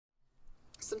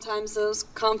Sometimes those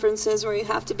conferences where you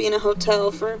have to be in a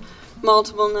hotel for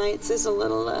multiple nights is a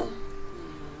little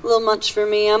much for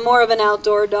me. I'm more of an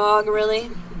outdoor dog,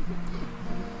 really.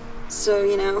 So,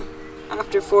 you know,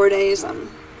 after 4 days,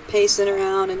 I'm pacing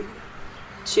around and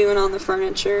chewing on the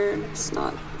furniture. It's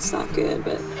not good,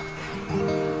 but...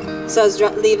 So I was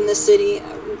leaving the city,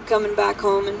 coming back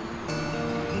home, and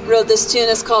wrote this tune.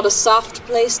 It's called A Soft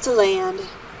Place to Land.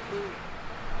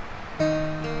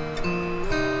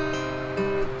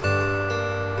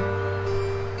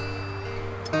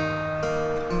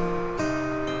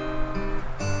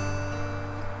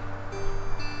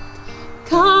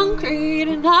 Concrete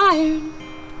and iron,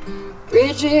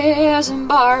 bridges and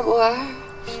barbed wire,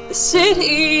 the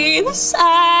city, the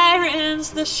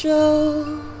sirens, the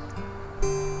show,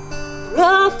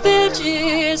 rough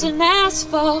edges and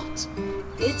asphalt,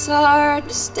 it's hard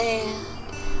to stand.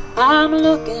 I'm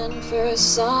looking for a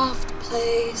soft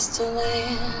place to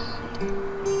land.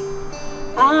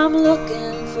 I'm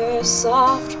looking for a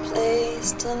soft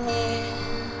place to land.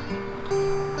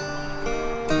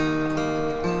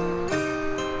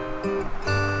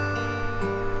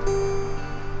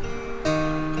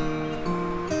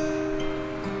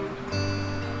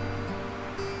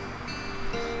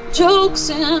 Jokes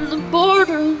in the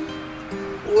boardroom,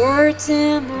 words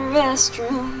in the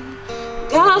restroom,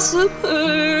 gossip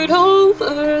heard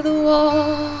over the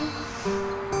wall,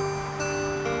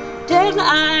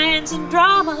 deadlines and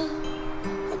drama,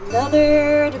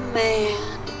 another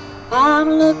demand. I'm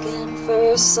looking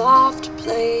for a soft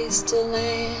place to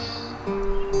land.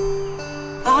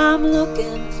 I'm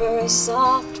looking for a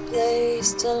soft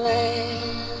place to land.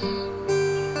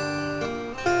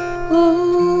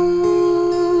 Ooh.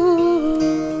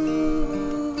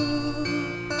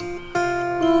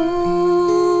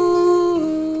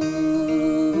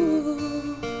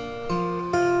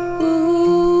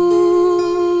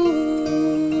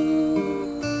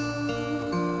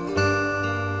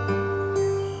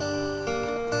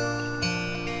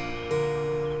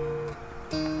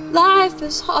 Life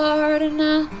is hard and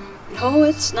I know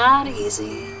it's not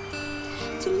easy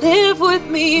to live with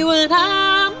me when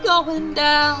I'm going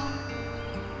down.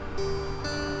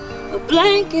 A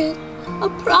blanket, a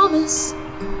promise,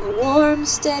 a warm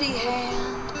steady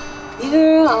hand.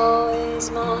 You're always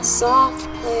my soft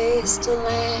place to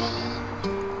land.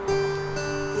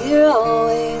 You're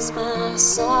always my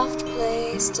soft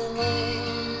place to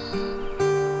land.